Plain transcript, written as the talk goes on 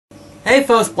Hey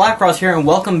folks, Blackross here and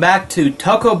welcome back to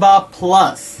Tokobot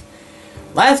Plus.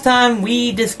 Last time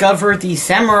we discovered the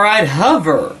Samurai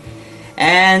Hover,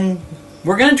 and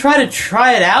we're going to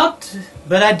try it out,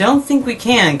 but I don't think we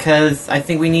can because I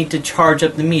think we need to charge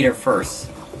up the meter first.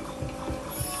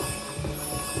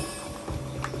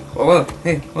 Whoa,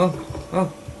 hey,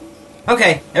 whoa.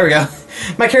 Okay, there we go.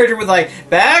 My character was like,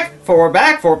 back, forward,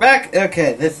 back.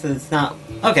 Okay, this is not...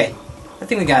 Okay, I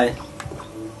think we got it.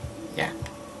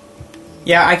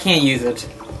 Yeah, I can't use it.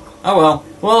 Oh well.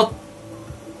 Well...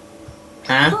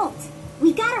 Huh? Bolt,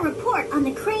 we got a report on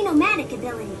the CRANE-O-MATIC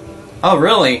ability. Oh,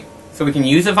 really? So we can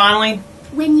use it finally?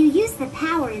 When you use the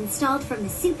power installed from the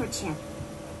super chip,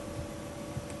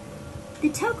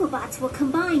 the Tokobots will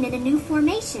combine in a new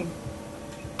formation,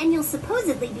 and you'll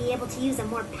supposedly be able to use a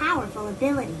more powerful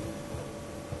ability.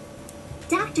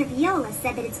 Dr. Viola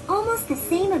said that it's almost the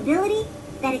same ability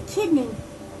that a kid named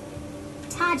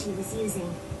Taji was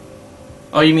using.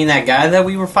 Oh, you mean that guy that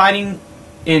we were fighting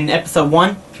in episode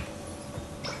 1?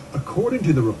 According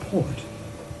to the report,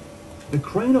 the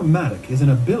CRANE-O-MATIC is an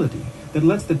ability that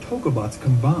lets the Tokobots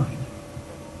combine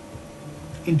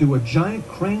into a giant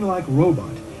crane-like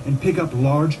robot and pick up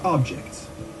large objects.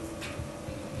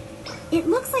 It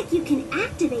looks like you can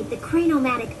activate the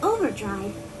CRANE-O-MATIC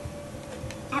overdrive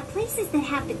at places that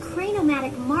have the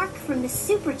CRANE-O-MATIC mark from the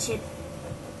super chip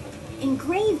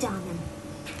engraved on them.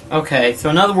 Okay, so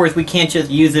in other words, we can't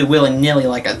just use it willy-nilly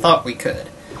like I thought we could.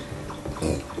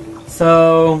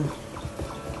 So...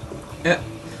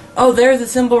 oh, there's a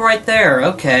symbol right there.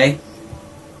 Okay.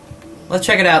 Let's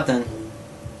check it out then.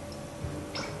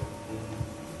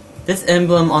 This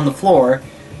emblem on the floor,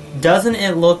 doesn't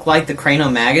it look like the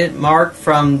CRANE-O-MATIC mark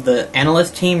from the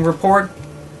analyst team report?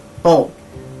 Oh,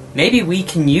 maybe we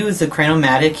can use the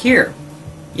CRANE-O-MATIC here.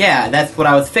 Yeah, that's what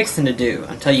I was fixing to do,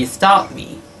 until you stopped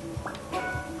me.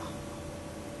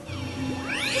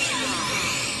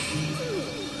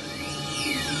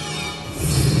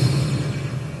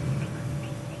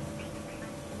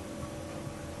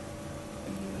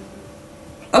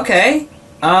 Okay,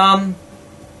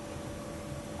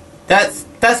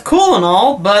 that's cool and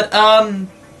all, but,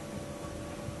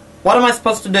 what am I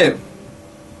supposed to do?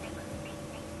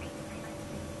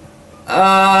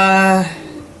 I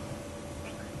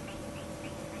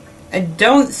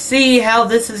don't see how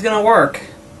this is gonna work.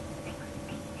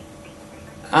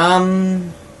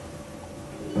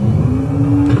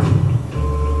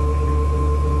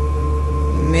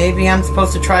 Maybe I'm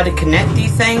supposed to try to connect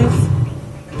these things?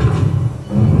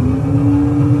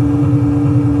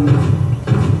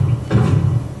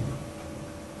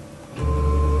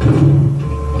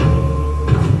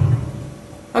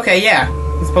 Okay, yeah,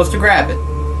 I'm supposed to grab it.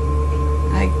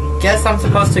 I guess I'm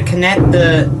supposed to connect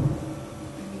the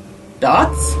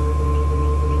dots?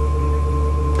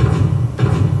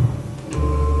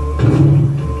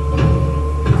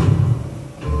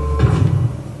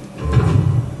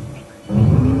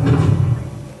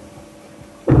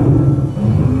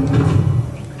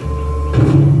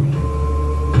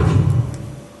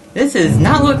 This is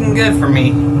not looking good for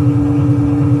me.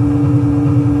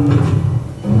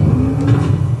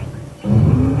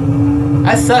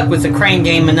 I suck with the crane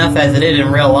game enough as it is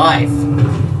in real life.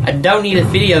 I don't need a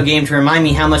video game to remind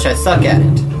me how much I suck at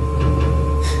it.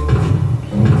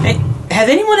 Hey, has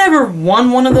anyone ever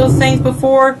won one of those things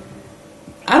before?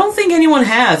 I don't think anyone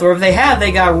has, or if they have,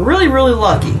 they got really, really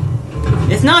lucky.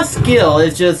 It's not skill,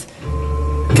 it's just...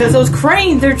 because those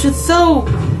cranes, they're just so...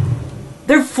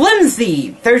 they're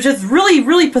flimsy. They're just really,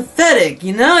 really pathetic,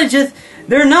 you know? It's just...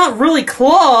 they're not really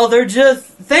claw, they're just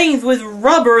things with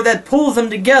rubber that pulls them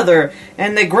together.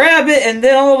 And they grab it, and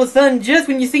then all of a sudden, just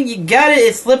when you think you got it,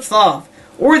 it slips off.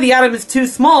 Or the item is too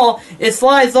small, it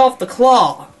slides off the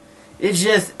claw. It's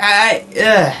just, why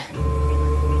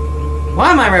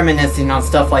am I reminiscing on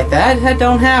stuff like that? I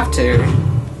don't have to.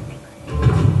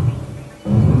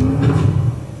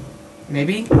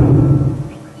 Maybe?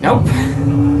 Nope.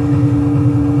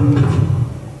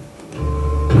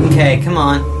 Okay, come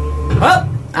on. Well,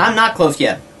 I'm not close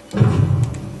yet.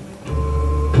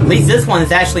 At least this one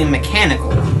is actually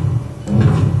mechanical.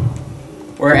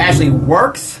 Where it actually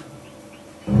works.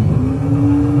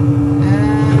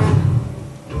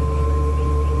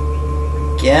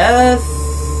 Guess...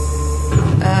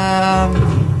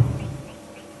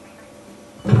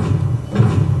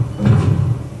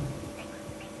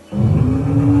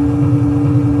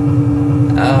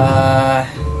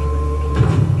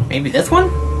 maybe this one?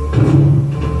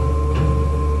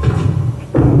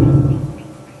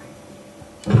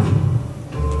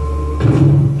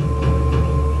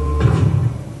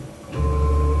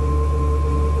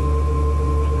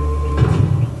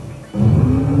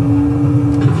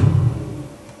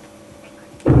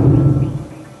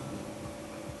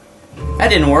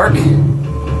 didn't work.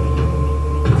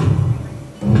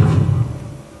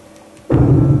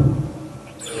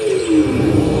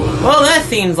 Well, that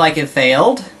seems like it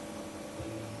failed.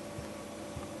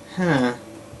 Huh.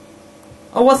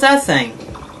 Oh, what's that saying?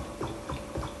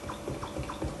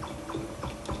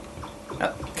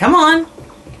 Oh, come on!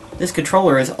 This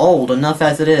controller is old enough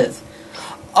as it is.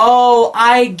 Oh,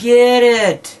 I get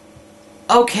it!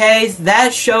 Okay,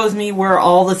 that shows me where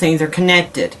all the things are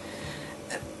connected.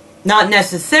 Not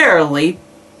necessarily,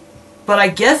 but I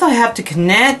guess I have to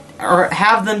connect, or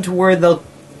have them to where they'll...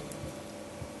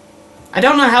 I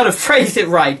don't know how to phrase it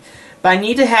right, but I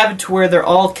need to have it to where they're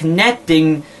all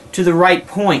connecting to the right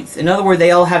points. In other words,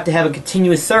 they all have to have a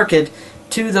continuous circuit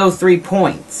to those 3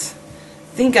 points.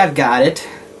 I think I've got it.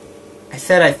 I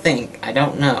said I think. I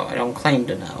don't know. I don't claim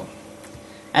to know.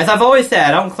 As I've always said,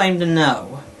 I don't claim to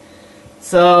know.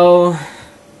 So,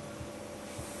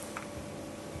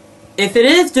 if it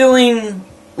is doing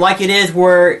like it is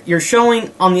where you're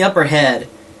showing on the upper head,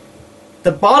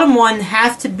 the bottom one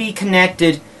has to be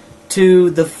connected to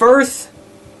the first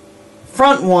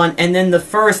front one and then the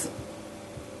first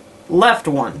left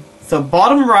one. So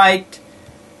bottom right,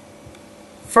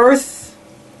 first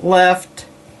left,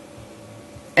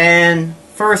 and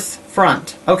first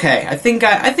front. Okay, I think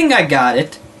I got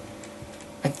it.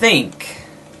 I think.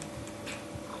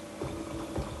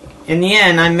 In the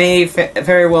end, I may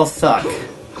very well suck.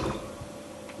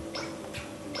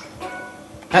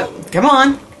 Come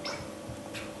on.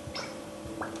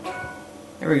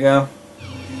 There we go.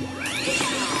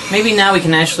 Maybe now we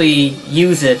can actually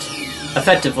use it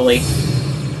effectively.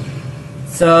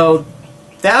 So,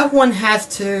 that one has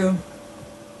to...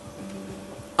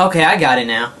 Okay, I got it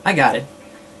now. I got it.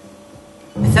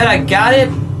 I said I got it,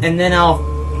 and then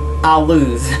I'll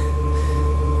lose.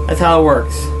 That's how it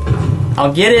works.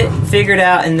 I'll get it figured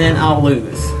out, and then I'll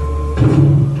lose.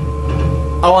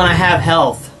 Oh, and I have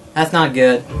health. That's not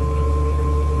good.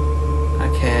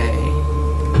 Okay.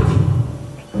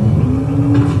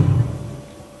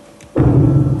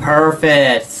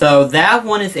 Perfect. So that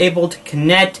one is able to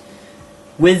connect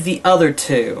with the other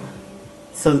 2.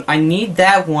 So I need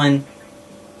that one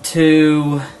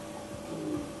to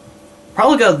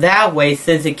probably go that way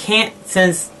since it can't,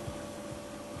 since...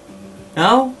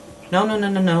 No?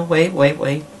 No.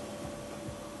 Wait.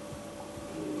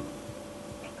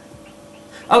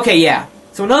 Okay, yeah.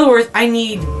 So in other words, I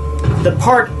need the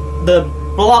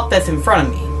block that's in front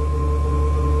of me.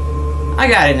 I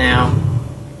got it now.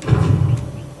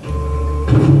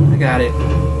 I got it.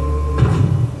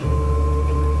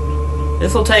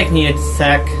 This'll take me a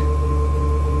sec.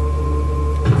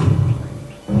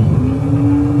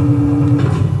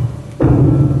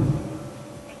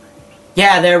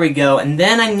 Yeah, there we go. And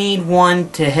then I need one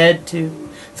to head to...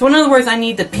 So in other words, I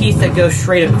need the piece that goes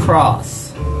straight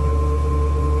across.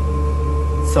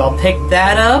 So I'll pick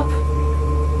that up.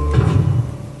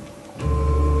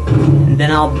 And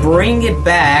then I'll bring it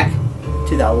back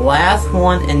to the last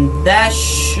one. And that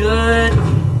should...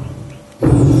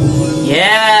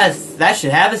 Yes! That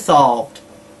should have it solved.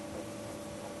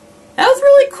 That was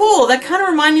really cool. That kind of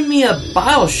reminded me of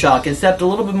BioShock, except a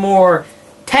little bit more...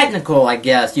 technical, I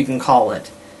guess you can call it.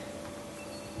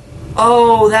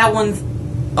 Oh, that one's...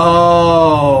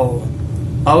 Oh.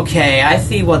 Okay, I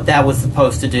see what that was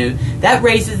supposed to do. That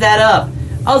raises that up.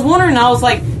 I was wondering, I was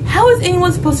like, how is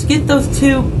anyone supposed to get those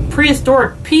 2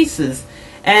 prehistoric pieces?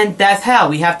 And that's how.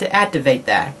 We have to activate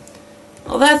that.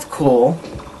 Oh, that's cool.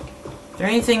 Is there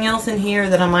anything else in here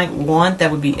that I might want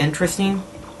that would be interesting?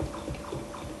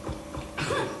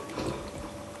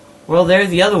 Well, there's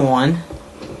the other one.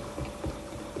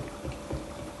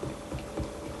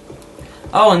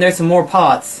 Oh, and there's some more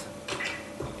pots.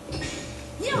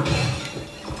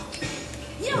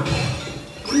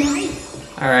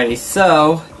 Alrighty,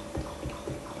 so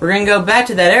we're gonna go back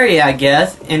to that area, I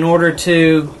guess, in order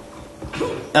to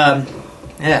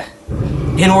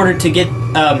in order to get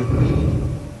am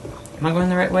I going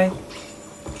the right way?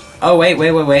 Oh, wait.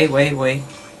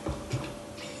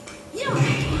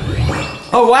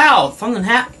 Oh, wow, something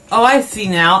happened. Oh, I see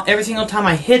now. Every single time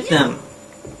I hit them.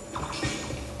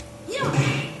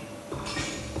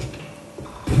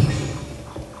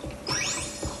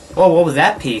 Whoa, what was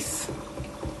that piece?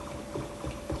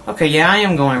 Okay, yeah, I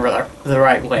am going the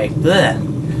right way. Blech.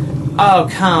 Oh,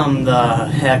 come the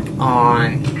heck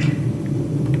on.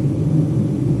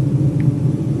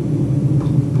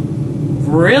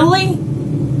 Really?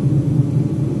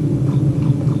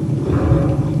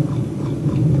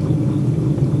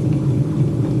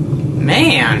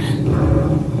 Man.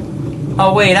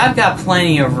 Oh, wait, I've got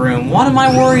plenty of room. What am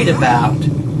I worried about?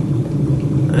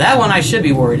 That one I should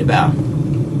be worried about.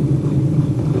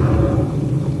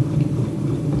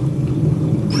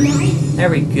 There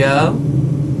we go.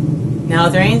 Now,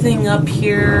 is there anything up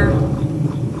here?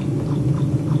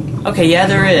 Okay, yeah,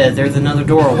 there is. There's another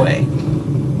doorway.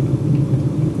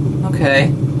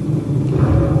 Okay.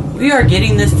 We are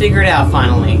getting this figured out,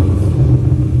 finally.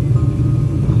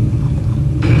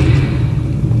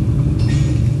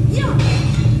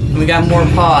 And we got more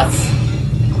pots.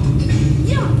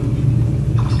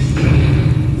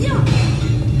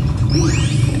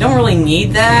 I don't really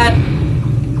need that,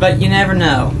 but you never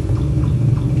know.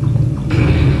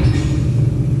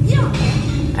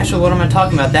 Actually, what am I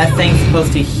talking about? That thing's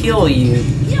supposed to heal you.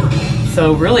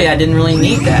 So really, I didn't really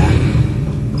need that.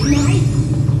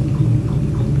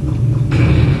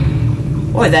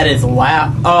 Boy, that is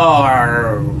loud.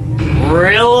 Oh,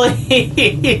 really?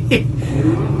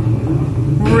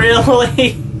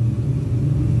 Really?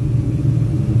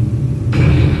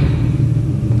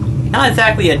 Not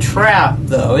exactly a trap,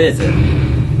 though, is it?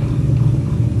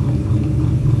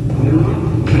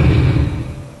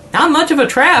 Not much of a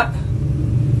trap.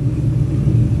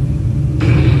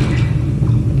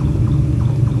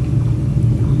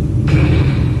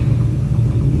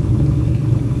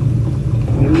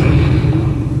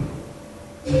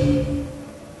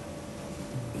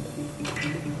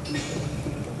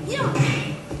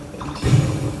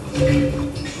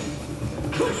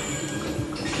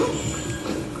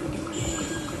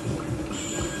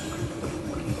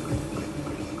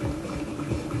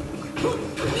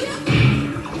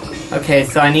 Okay,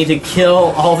 so I need to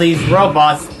kill all these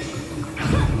robots.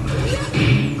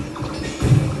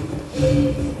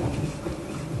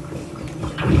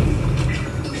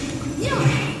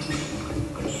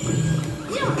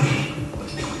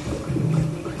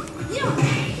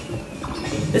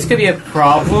 This could be a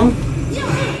problem.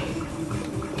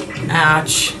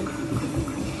 Ouch.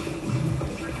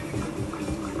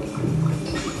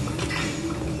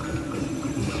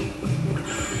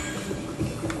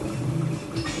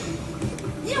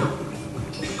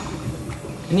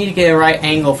 I need to get a right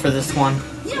angle for this one.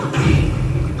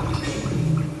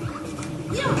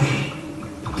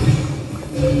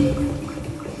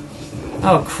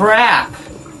 Oh crap!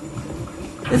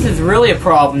 This is really a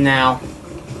problem now.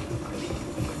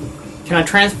 Can I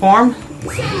transform?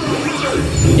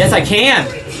 Yes, I can!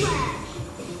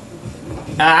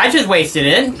 I just wasted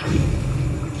it.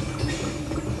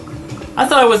 I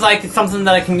thought it was like something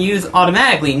that I can use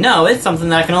automatically. No, it's something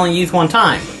that I can only use one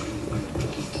time.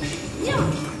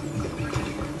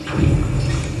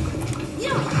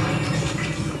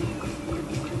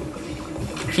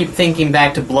 Keep thinking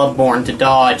back to Bloodborne to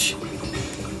dodge.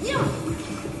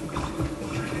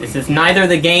 This is neither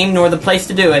the game nor the place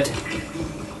to do it.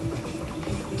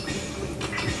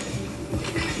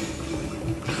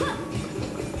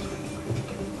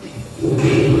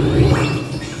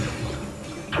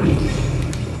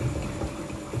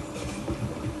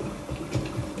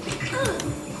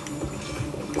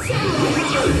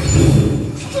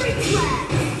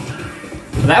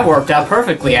 Well, that worked out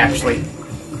perfectly, actually.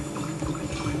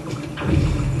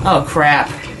 Oh, crap.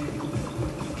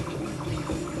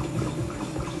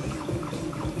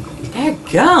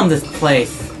 Dadgum, this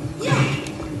place.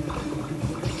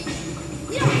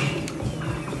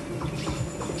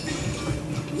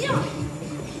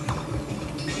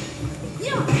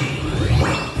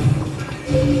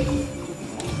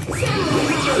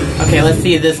 Okay, let's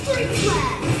see this.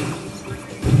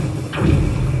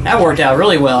 That worked out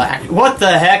really well. What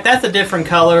the heck? That's a different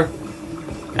color.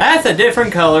 That's a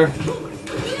different color.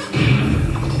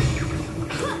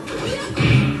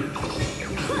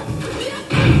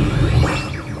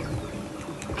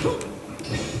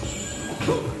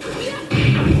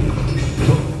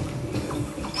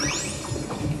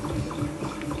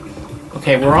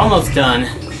 Okay, we're almost done.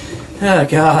 Oh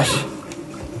gosh.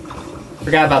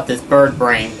 Forgot about this bird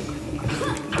brain.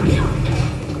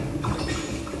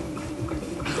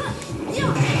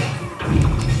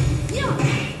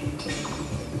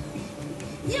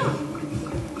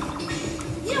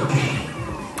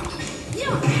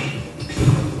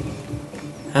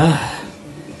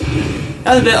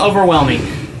 That was a bit overwhelming.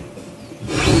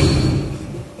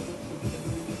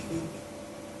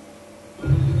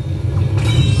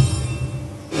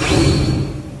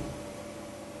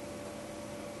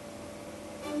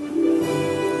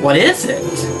 What is it?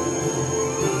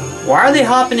 Why are they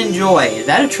hopping in joy? Is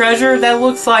that a treasure? That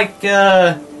looks like, you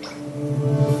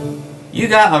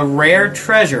got a rare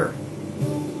treasure.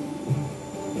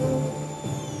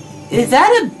 Is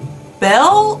that a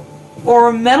bell or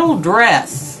a metal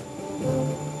dress?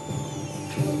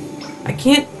 I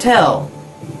can't tell.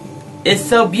 It's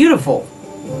so beautiful.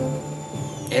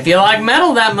 If you like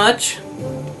metal that much,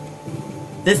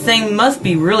 this thing must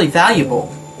be really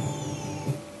valuable.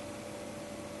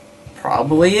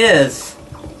 Probably is.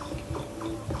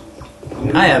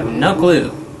 I have no clue.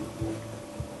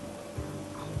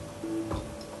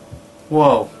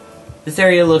 Whoa. This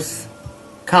area looks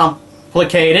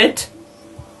complicated.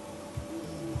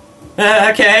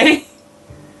 Okay.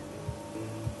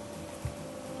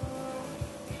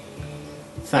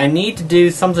 So I need to do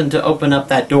something to open up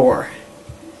that door.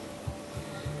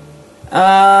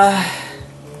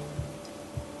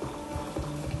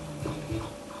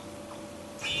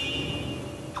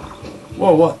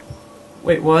 Whoa, what?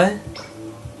 Wait, what?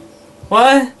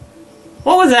 What?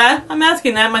 What was that? I'm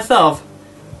asking that myself.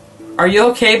 Are you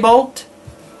okay, Bolt?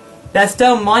 That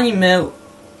stone monument,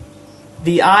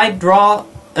 the eye draw...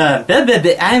 I'm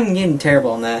getting terrible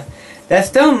on that. That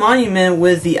stone monument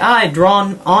with the eye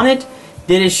drawn on it,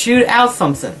 did it shoot out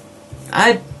something?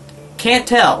 I can't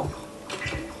tell.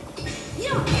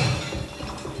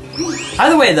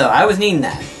 Either way, though, I was needing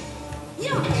that.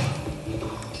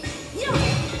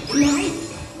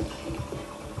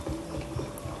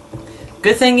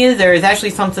 Good thing is, there is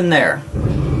actually something there.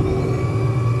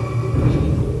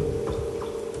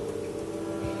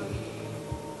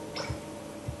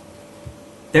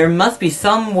 There must be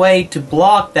some way to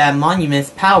block that monument's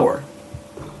power.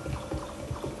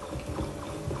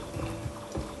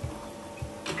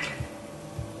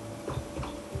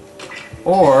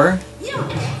 Or...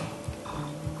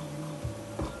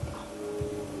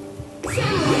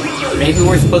 maybe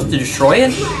we're supposed to destroy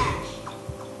it?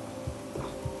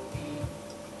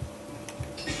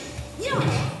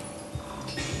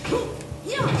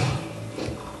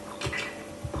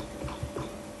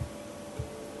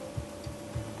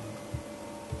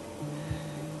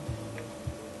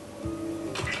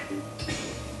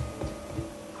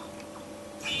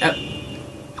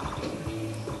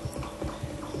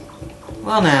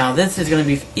 Well now, this is going to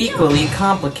be equally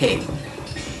complicated.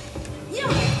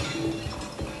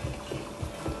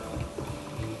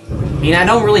 I mean, I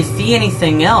don't really see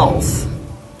anything else.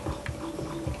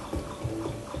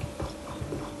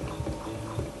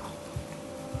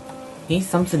 Need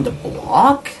something to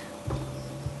block?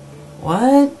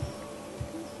 What?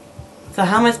 So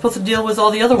how am I supposed to deal with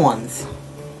all the other ones?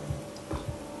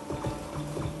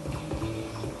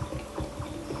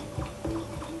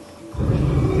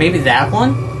 Maybe that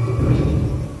one?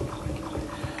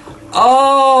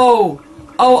 Oh!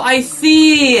 Oh, I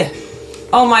see!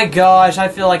 Oh my gosh, I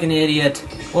feel like an idiot.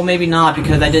 Well, maybe not,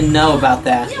 because I didn't know about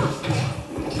that.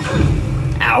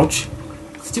 Ouch.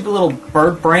 Stupid little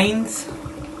bird brains.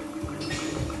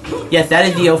 Yes, that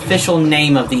is the official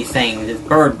name of these things, is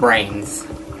bird brains.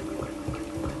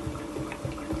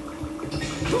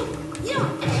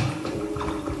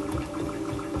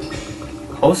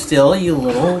 Hold still, you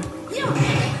little...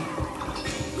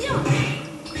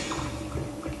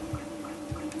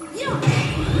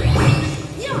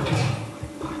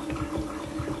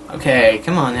 Okay,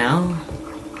 come on now.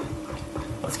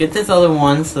 Let's get this other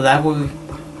one so that we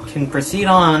can proceed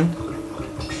on.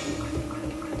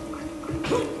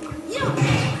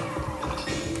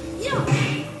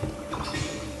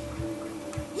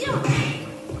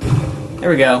 There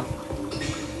we go.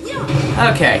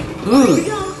 Okay. Ooh.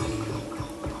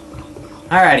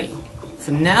 Alrighty.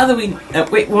 So now that we...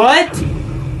 wait, what?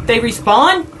 They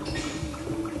respawn?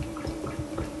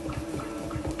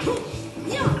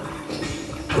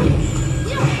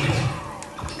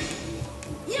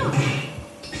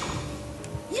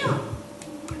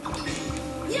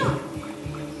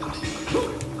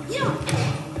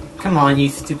 Come on, you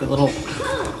stupid little...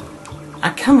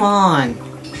 ah, come on!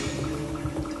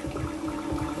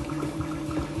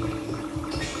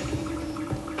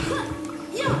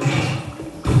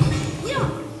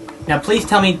 Now please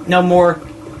tell me no more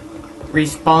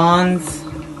respawns.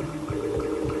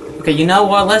 Okay, you know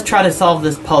what? Let's try to solve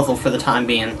this puzzle for the time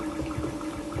being.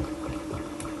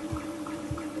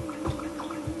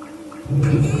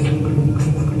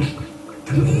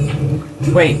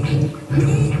 Wait.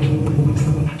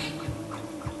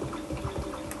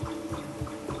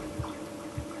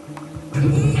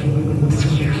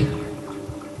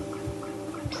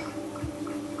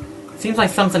 Seems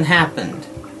like something happened.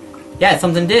 Yeah,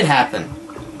 something did happen.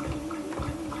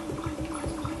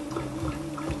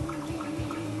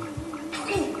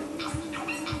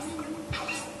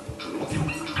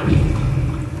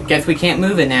 Guess we can't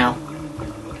move it now.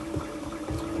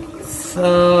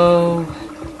 So...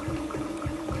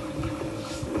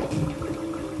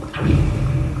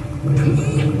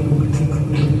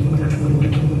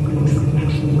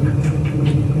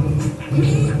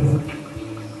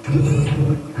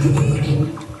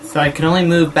 so I can only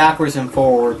move backwards and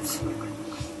forwards.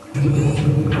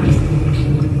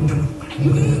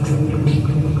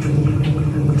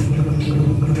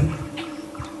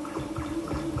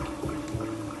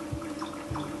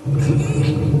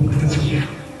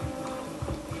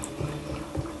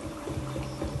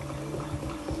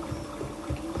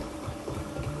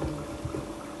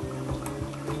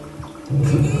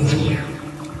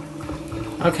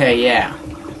 Okay, yeah.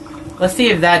 Let's see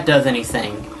if that does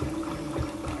anything.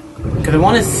 Because I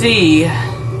want to see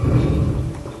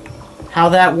how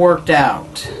that worked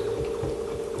out.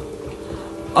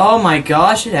 Oh my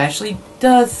gosh, it actually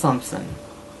does something.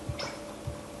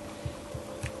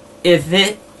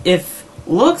 If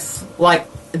looks like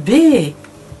big,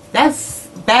 that's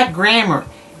bad grammar.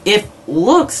 If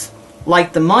looks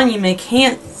like the monument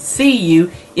can't see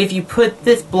you if you put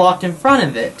this blocked in front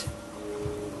of it.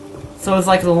 So it's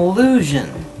like an illusion.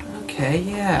 Okay,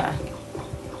 yeah.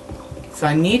 So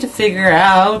I need to figure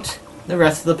out the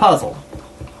rest of the puzzle.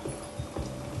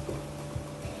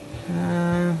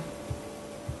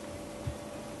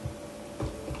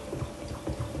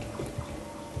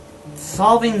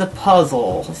 Solving the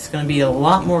puzzle is going to be a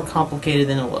lot more complicated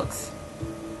than it looks.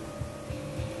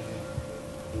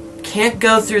 Can't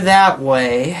go through that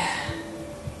way.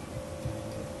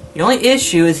 The only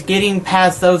issue is getting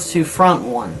past those two front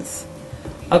ones.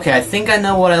 Okay, I think I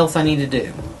know what else I need to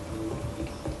do.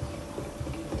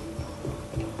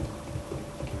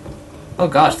 Oh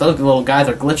gosh, those little guys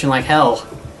are glitching like hell.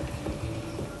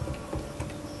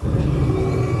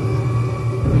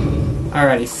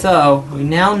 Alrighty, so we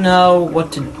now know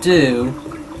what to do.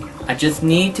 I just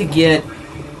need to get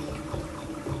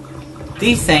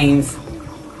these things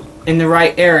in the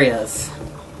right areas.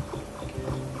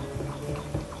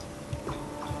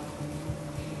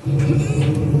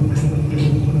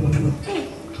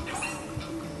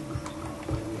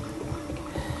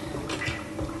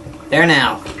 There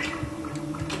now.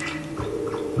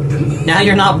 Now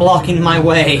you're not blocking my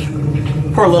way.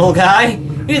 Poor little guy.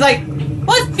 He's like,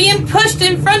 what's being pushed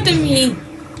in front of me?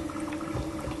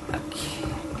 Okay.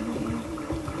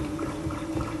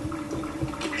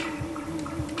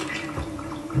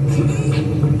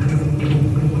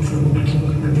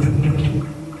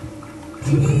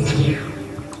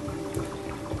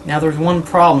 Now there's one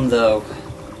problem though.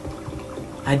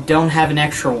 I don't have an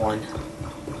extra one.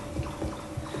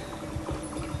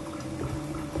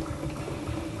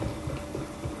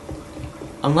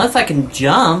 Unless I can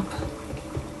jump.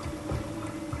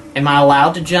 Am I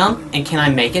allowed to jump? And can I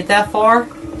make it that far?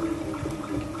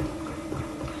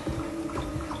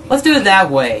 Let's do it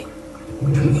that way.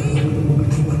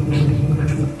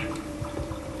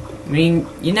 I mean,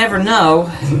 you never know.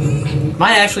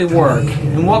 Might actually work.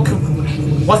 And what's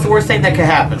the worst thing that could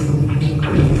happen?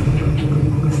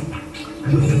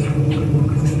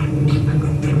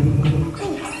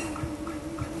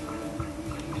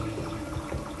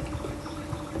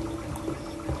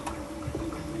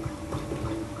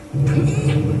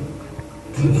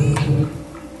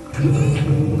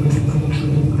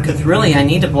 Because really, I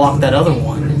need to block that other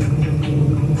one.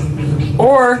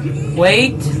 Or,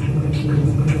 wait.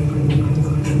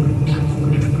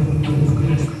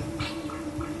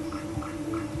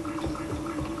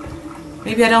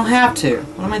 Maybe I don't have to.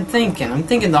 What am I thinking? I'm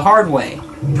thinking the hard way.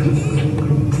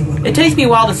 It takes me a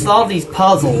while to solve these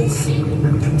puzzles.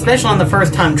 Especially on the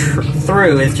first time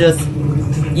through. It's just,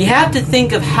 you have to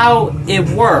think of how it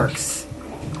works.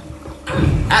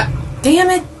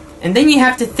 Damn it! And then you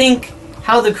have to think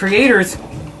how the creators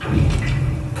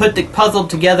put the puzzle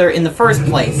together in the first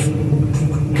place.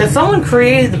 Because someone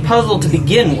created the puzzle to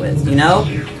begin with, you know?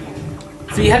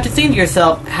 So you have to think to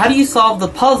yourself, how do you solve the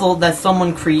puzzle that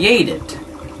someone created?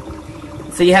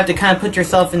 So you have to kind of put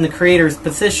yourself in the creator's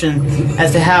position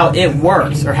as to how it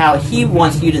works, or how he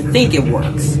wants you to think it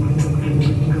works.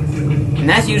 And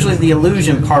that's usually the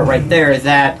illusion part right there, is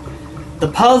that the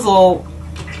puzzle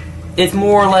is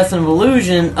more or less an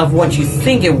illusion of what you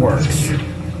think it works.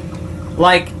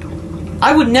 Like,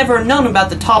 I would never have known about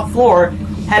the top floor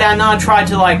had I not tried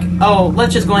to, like, oh,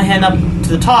 let's just go ahead up to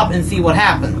the top and see what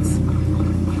happens.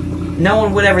 No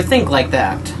one would ever think like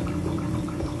that.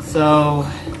 So,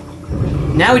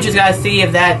 now we just gotta see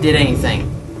if that did anything.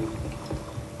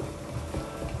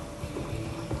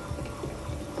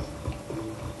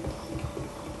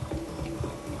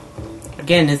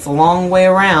 Again, it's a long way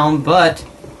around, but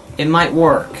it might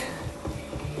work.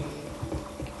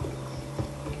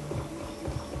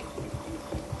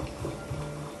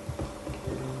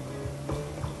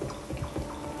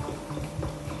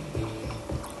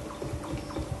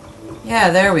 Yeah,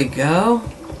 there we go.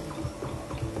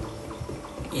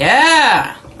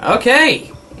 Yeah!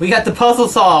 Okay! We got the puzzle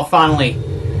solved, finally.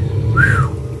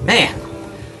 Whew. Man.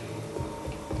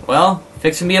 Well,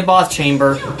 fixing me a boss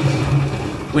chamber.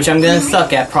 Which I'm gonna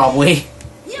suck at, probably.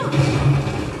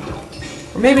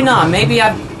 Or maybe not. Maybe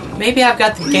maybe I've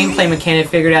got the gameplay mechanic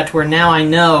figured out to where now I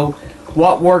know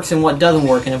what works and what doesn't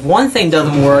work. And if one thing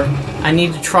doesn't work, I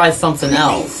need to try something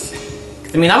else.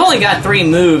 I mean, I've only got 3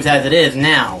 moves as it is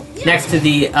now, next to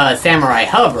the Samurai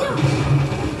Hover.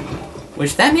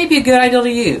 Which, that may be a good idea to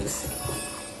use.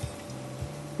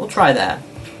 We'll try that.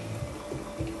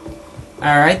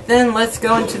 Alright then, let's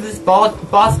go into this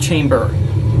boss chamber.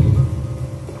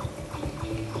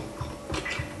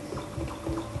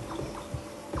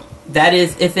 That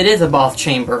is, if it is a boss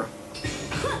chamber.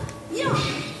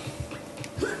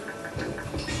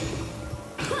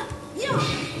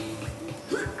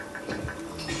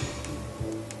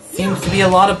 Seems to be a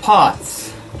lot of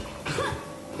pots.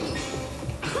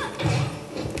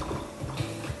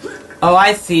 Oh,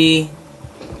 I see.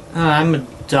 I'm a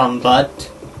dumb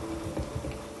butt.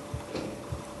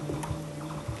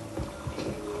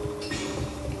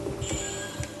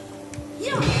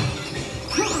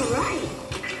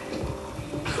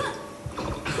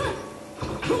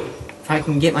 If I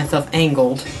can get myself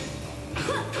angled.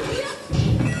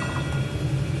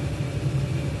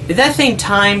 Is that thing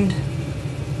timed?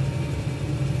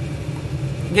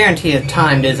 I guarantee it's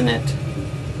timed, isn't it?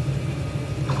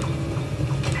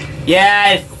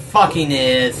 Yeah, it fucking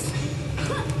is.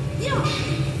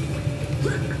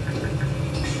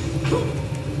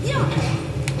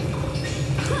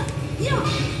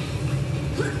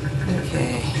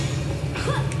 Okay.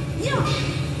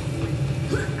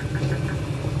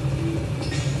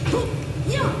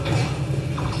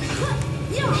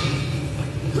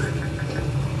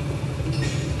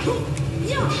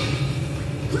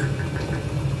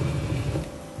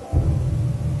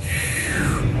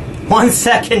 One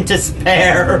second to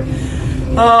spare.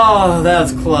 Oh, that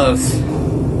was close.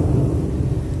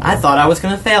 I thought I was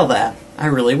going to fail that. I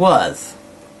really was.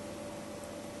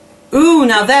 Ooh,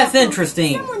 now that's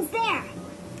interesting. Someone's there.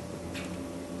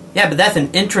 Yeah, but that's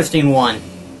an interesting one.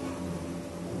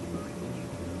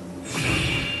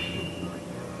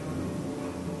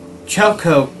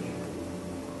 Choco.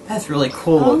 That's really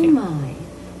cool looking. Oh my.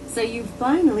 So you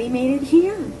finally made it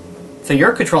here. So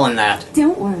you're controlling that.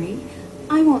 Don't worry.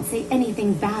 I won't say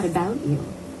anything bad about you.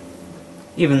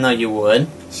 Even though you would.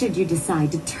 Should you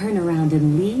decide to turn around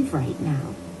and leave right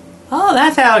now. Oh,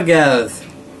 that's how it goes.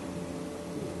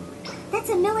 That's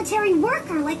a military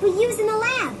worker like we use in the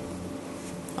lab.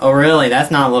 Oh, really?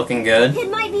 That's not looking good.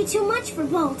 It might be too much for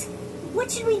Bolt.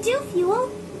 What should we do, Fuel?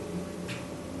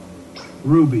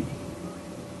 Ruby,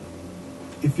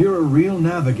 if you're a real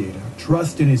navigator,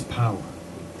 trust in his power.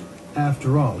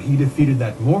 After all, he defeated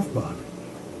that morph bot.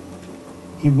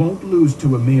 He won't lose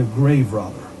to a mere grave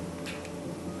robber.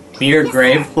 Mere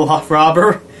grave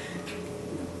robber?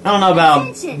 I don't know about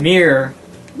Attention. mere.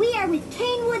 We are with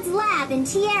Canewood's lab in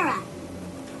Tierra.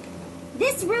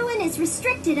 This ruin is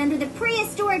restricted under the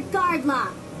prehistoric guard law.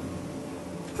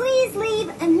 Please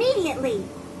leave immediately.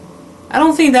 I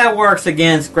don't think that works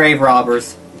against grave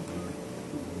robbers.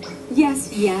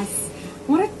 Yes, yes.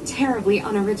 What a terribly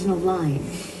unoriginal line.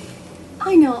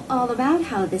 I know all about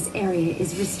how this area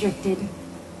is restricted.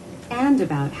 And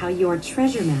about how you're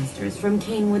treasure masters from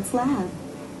Canewood's lab.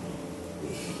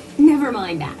 Never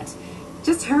mind that.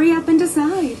 Just hurry up and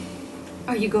decide.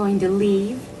 Are you going to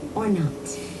leave or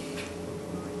not?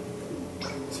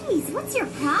 Jeez, what's your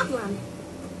problem?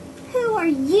 Who are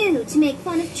you to make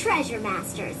fun of treasure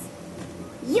masters?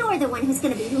 You're the one who's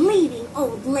gonna be leaving,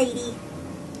 old lady.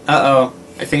 Uh-oh.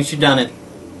 I think she done it.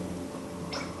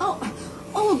 Oh,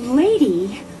 old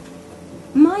lady.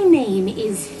 My name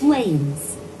is Flames.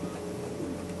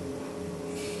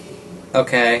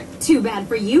 Okay. Too bad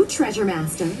for you, treasure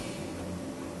master.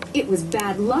 It was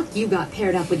bad luck you got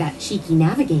paired up with that cheeky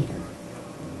navigator.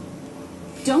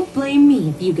 Don't blame me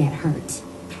if you get hurt.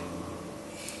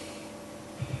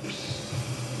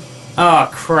 Oh,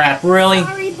 crap. Really?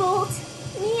 Sorry, Bolt.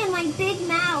 Me and my big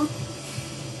mouth.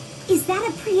 Is that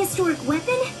a prehistoric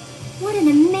weapon? What an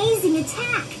amazing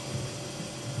attack.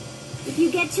 If you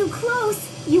get too close,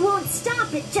 you won't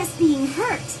stop at just being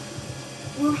hurt.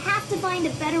 We'll have to find a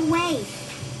better way.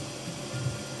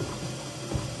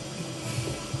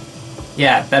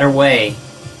 Yeah, better way.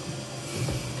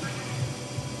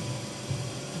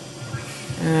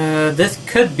 This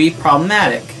could be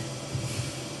problematic.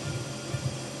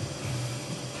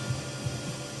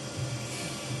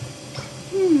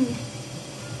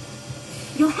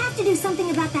 You'll have to do something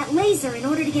about that laser in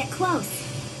order to get close.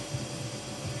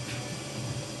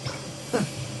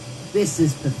 This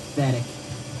is pathetic.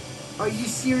 Are you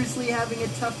seriously having a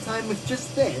tough time with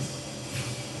just this?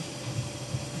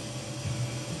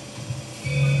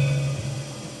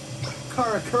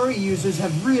 Karakuri users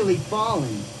have really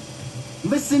fallen.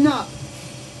 Listen up!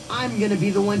 I'm gonna be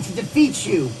the one to defeat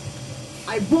you!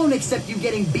 I won't accept you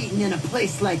getting beaten in a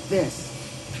place like this.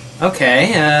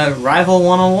 Okay, Rival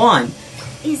 101.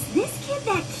 Is this kid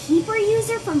that keeper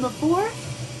user from before?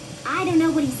 I don't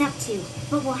know what he's up to,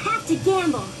 but we'll have to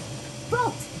gamble.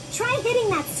 Bolt, try hitting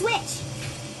that switch.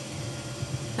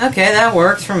 Okay, that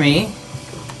works for me.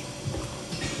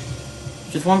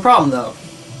 Just one problem, though.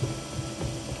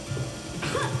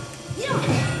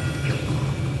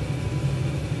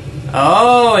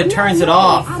 Oh, it turns it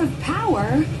off. Out of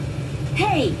power?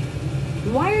 Hey,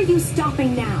 why are you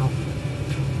stopping now?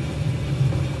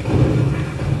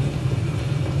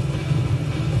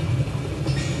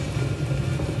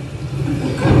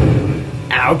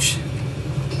 Ouch.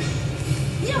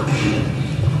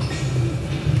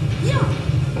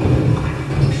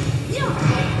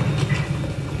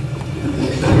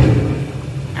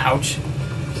 Ouch.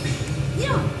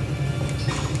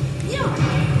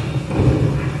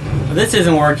 Well, this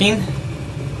isn't working.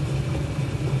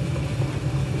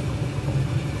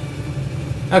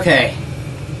 Okay.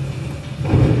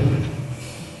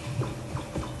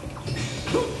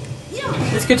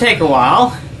 This could take a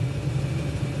while.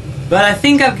 But I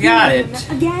think I've got it.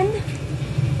 Again?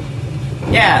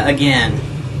 Yeah, again.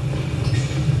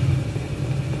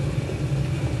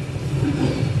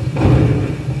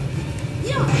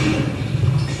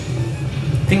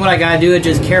 I think what I gotta do is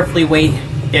just carefully wait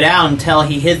it out until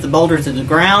he hits the boulders to the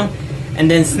ground,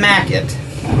 and then smack it.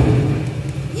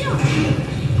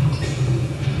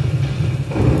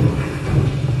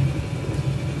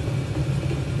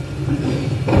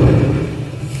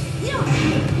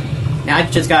 Now I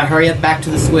just gotta hurry up back to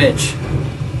the switch.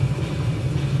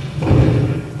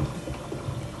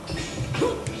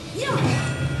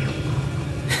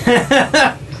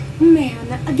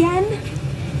 Man, again?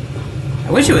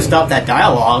 I wish it would stop that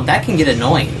dialogue. That can get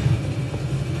annoying.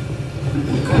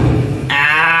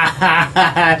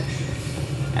 Ah,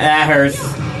 that hurts.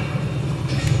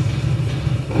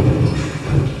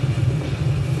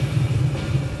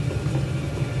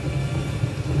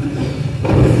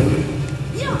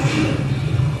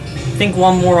 I think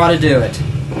one more ought to do it.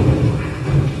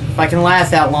 If I can last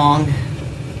that long.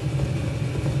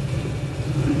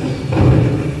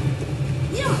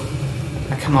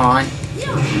 Oh, come on.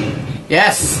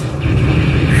 Yes!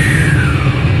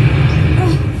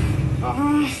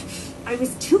 I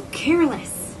was too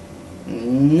careless.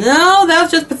 No, that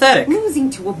was just pathetic. Losing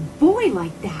to a boy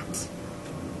like that.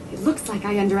 It looks like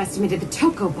I underestimated the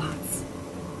Tokobots.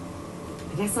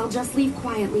 I guess I'll just leave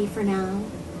quietly for now.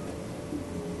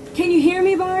 Can you hear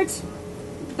me, Bart?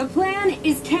 The plan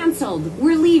is cancelled.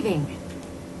 We're leaving.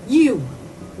 You,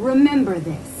 remember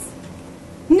this.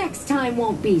 Next time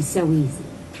won't be so easy.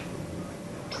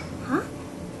 Huh?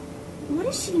 What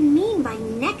does she mean by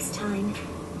next time?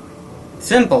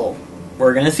 Simple.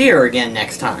 We're gonna see her again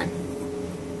next time.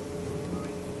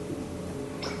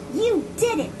 You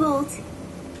did it, Bolt.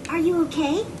 Are you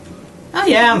okay? Oh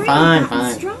yeah, I'm You've fine, really gotten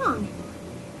fine. strong.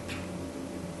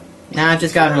 Nah, I've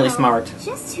just gotten really Well, smart.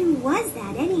 Just who was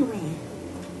that anyway?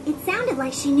 It sounded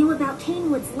like she knew about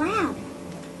Canewood's lab.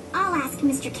 I'll ask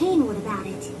Mr. Canewood about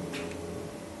it.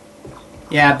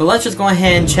 Yeah, but let's just go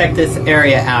ahead and check this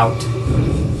area out.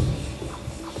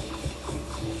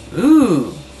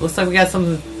 Ooh, looks like we got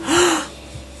something.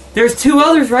 There's two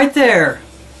others right there.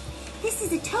 This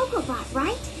is a Tokobot,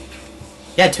 right?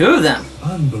 Yeah, two of them.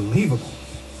 Unbelievable.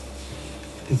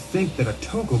 To think that a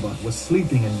Tokobot was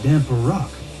sleeping in damper rock.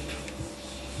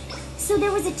 So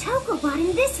there was a Tokobot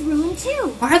in this room,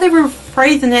 too. Why are they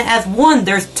rephrasing it as one?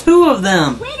 There's two of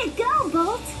them. Way to go,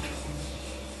 Bolt!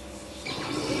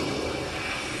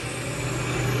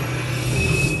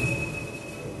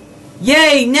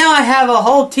 Yay, now I have a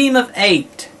whole team of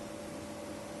 8.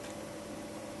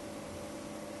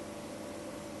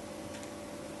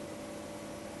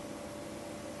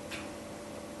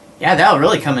 Yeah, that'll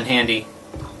really come in handy.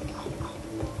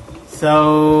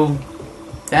 So,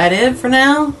 is that it for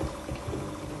now?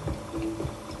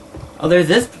 Oh, there's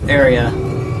this area.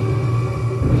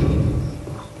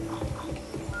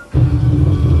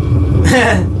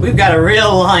 We've got a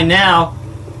real line now.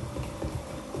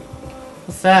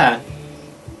 What's that?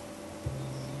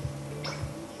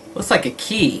 Looks like a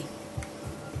key.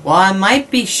 While it might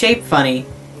be shaped funny,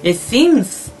 it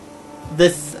seems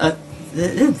this,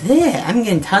 I'm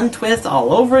getting tongue twists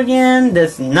all over again.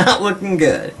 That's not looking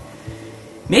good.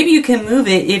 Maybe you can move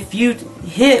it if you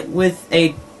hit with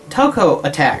a Toko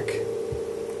attack.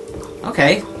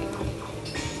 Okay.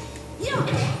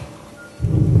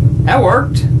 That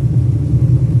worked.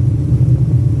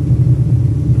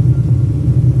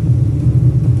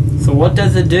 So what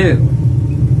does it do?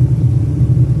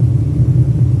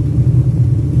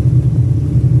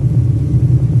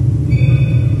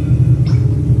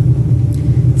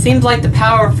 Seems like the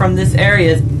power from this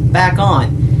area is back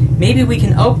on. Maybe we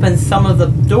can open some of the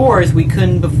doors we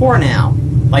couldn't before now.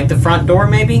 Like the front door,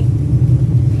 maybe?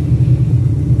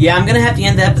 Yeah, I'm going to have to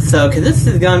end the episode because this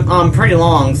is going on pretty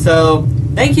long. So,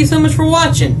 thank you so much for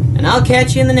watching, and I'll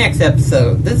catch you in the next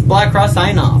episode. This is Black Cross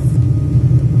signing off.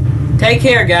 Take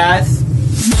care, guys.